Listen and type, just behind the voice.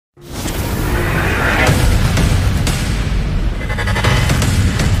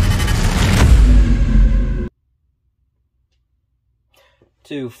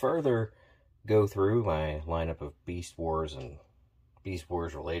to further go through my lineup of Beast Wars and Beast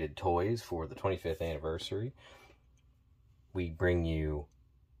Wars related toys for the 25th anniversary, we bring you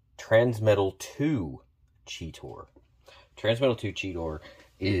Transmetal 2 Cheetor. Transmetal 2 Cheetor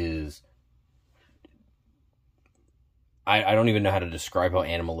is... I don't even know how to describe how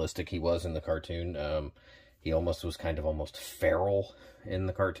animalistic he was in the cartoon. He almost was kind of almost feral in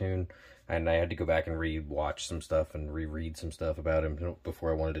the cartoon. And I had to go back and re-watch some stuff and reread some stuff about him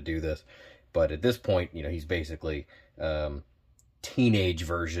before I wanted to do this. But at this point, you know, he's basically teenage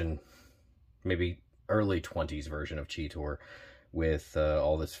version, maybe early 20s version of Cheetor, with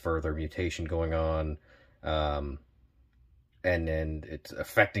all this further mutation going on. And then it's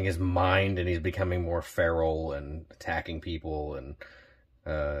affecting his mind, and he's becoming more feral and attacking people and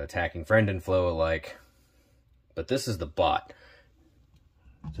attacking friend and foe alike. But this is the bot.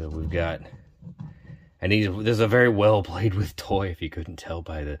 So we've got, and this is a very well played with toy, if you couldn't tell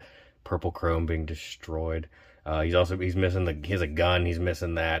by the purple chrome being destroyed. He's missing he has a gun, he's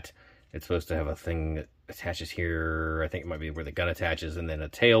missing that. It's supposed to have a thing that attaches here. I think it might be where the gun attaches, and then a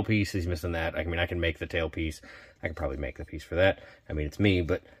tail piece. He's missing that. I mean, I can make the tail piece. I can probably make the piece for that. I mean, it's me,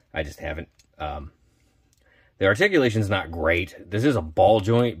 but I just haven't. The articulation's not great. This is a ball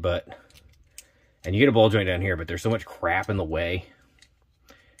joint, and you get a ball joint down here, but there's so much crap in the way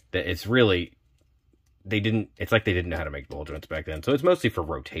that it's really, it's like they didn't know how to make ball joints back then. So it's mostly for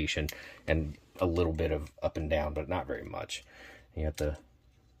rotation and a little bit of up and down, but not very much. You got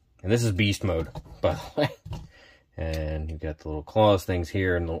and this is beast mode, by the way. And you've got the little claws things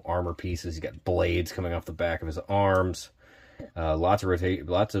here and little armor pieces. He's got blades coming off the back of his arms. Lots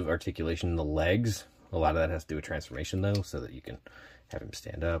of articulation in the legs. A lot of that has to do with transformation, though, so that you can have him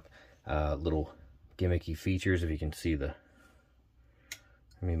stand up. Little gimmicky features, if you can see the...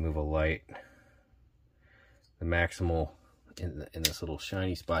 Let me move a light. The maximal in this little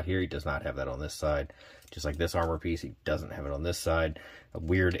shiny spot here. He does not have that on this side. Just like this armor piece, he doesn't have it on this side.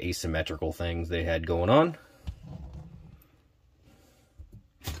 Weird asymmetrical things they had going on.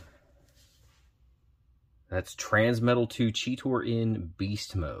 That's Transmetal 2 Cheetor in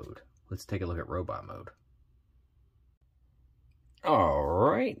Beast Mode. Let's take a look at Robot Mode.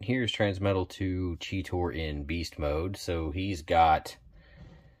 Alright, here's Transmetal 2 Cheetor in Beast Mode. So he's got...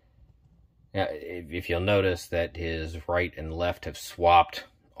 if you'll notice that his right and left have swapped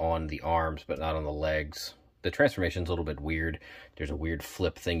on the arms, but not on the legs. The transformation's a little bit weird. There's a weird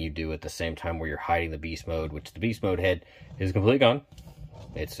flip thing you do at the same time where you're hiding the Beast Mode, which the Beast Mode head is completely gone.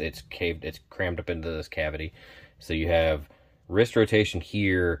 It's caved, it's crammed up into this cavity. So you have wrist rotation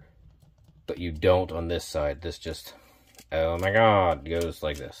here, but you don't on this side. This just, oh my god, goes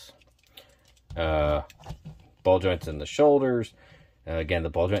like this. Ball joints in the shoulders. Again, the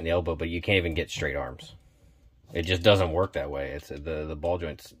ball joint in the elbow, but you can't even get straight arms. It just doesn't work that way. It's the ball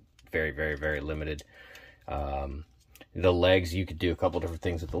joint's very, very, very limited. The legs, you could do a couple different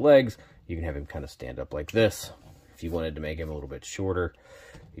things with the legs. You can have him kind of stand up like this. If you wanted to make him a little bit shorter,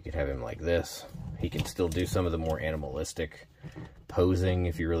 you could have him like this. He can still do some of the more animalistic posing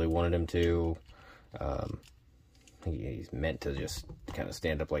if you really wanted him to. He's meant to just kind of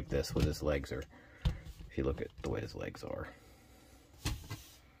stand up like this with his legs, or if you look at the way his legs are.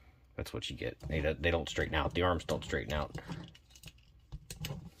 That's what you get. They don't straighten out. The arms don't straighten out.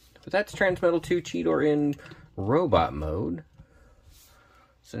 But that's Transmetal 2 Cheetor in Robot Mode.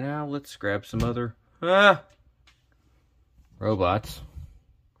 So now let's grab some other robots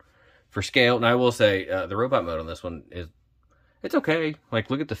for scale. And I will say, the Robot Mode on this one it's okay. Like,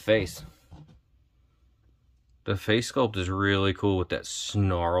 look at the face. The face sculpt is really cool with that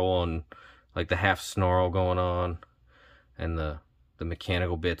snarl and like the half snarl going on, and the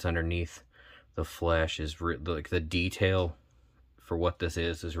mechanical bits underneath the flesh is like the detail for what this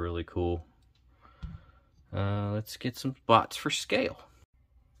is really cool. Let's get some bots for scale.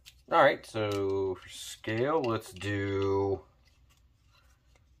 Alright, so for scale, let's do...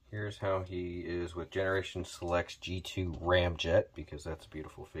 Here's how he is with Generation Select's G2 Ramjet, because that's a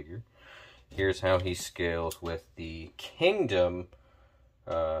beautiful figure. Here's how he scales with the Kingdom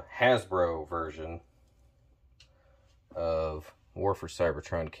Hasbro version of War for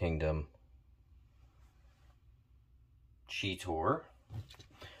Cybertron Kingdom Cheetor.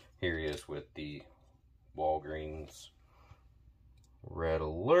 Here he is with the Walgreens Red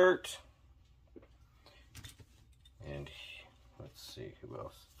Alert. And let's see, who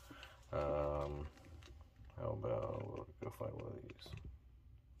else? How about, we'll go find one of these.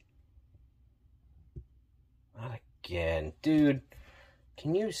 Not again. Dude,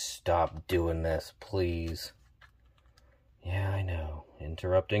 can you stop doing this, please? Yeah, I know.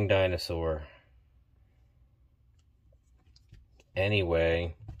 Interrupting Dinosaur.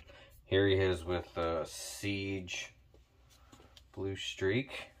 Anyway, here he is with Siege Blue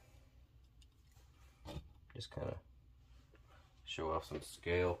Streak. Just kind of show off some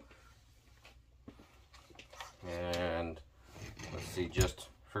scale. And let's see, just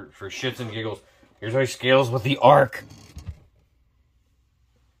for shits and giggles, here's how he scales with the arc.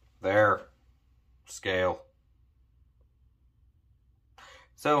 There. Scale.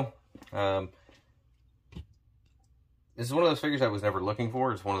 So, this is one of those figures I was never looking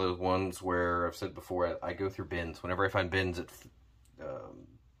for. It's one of those ones where I've said before, I go through bins. Whenever I find bins at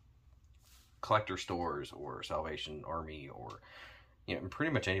collector stores or Salvation Army or, you know,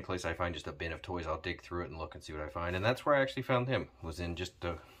 pretty much any place I find just a bin of toys, I'll dig through it and look and see what I find. And that's where I actually found him, was in just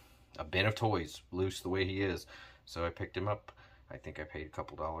a bin of toys, loose the way he is. So I picked him up. I think I paid a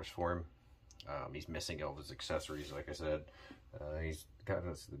couple $dollars for him. He's missing all of his accessories, like I said. He's got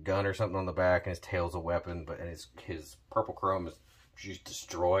a gun or something on the back, and his tail's a weapon, but his purple chrome is just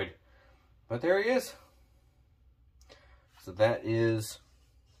destroyed. But there he is. So that is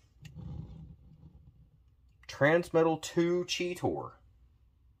Transmetal 2 Cheetor.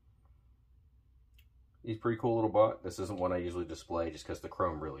 He's a pretty cool little bot. This isn't one I usually display just because the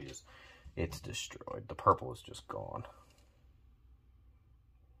chrome really is. It's destroyed. The purple is just gone.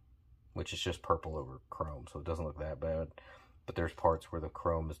 Which is just purple over chrome, so it doesn't look that bad. But there's parts where the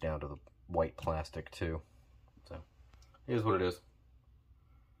chrome is down to the white plastic too. So, it is what it is.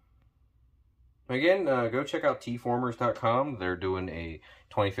 Again, go check out tformers.com. They're doing a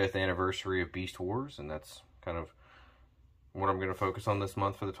 25th anniversary of Beast Wars, and that's kind of what I'm going to focus on this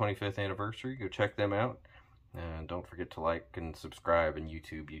month for the 25th anniversary. Go check them out. And don't forget to like and subscribe and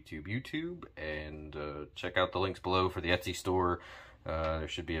YouTube. And check out the links below for the Etsy store. There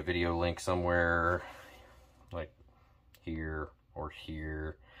should be a video link somewhere, like here or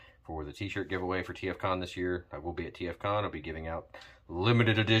here, for the t-shirt giveaway for TFCon this year. I will be at TFCon. I'll be giving out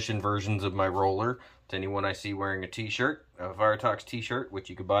limited edition versions of my roller to anyone I see wearing a t-shirt, a Firetox t-shirt,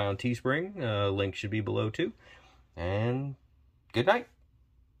 which you could buy on Teespring. Link should be below too. And good night.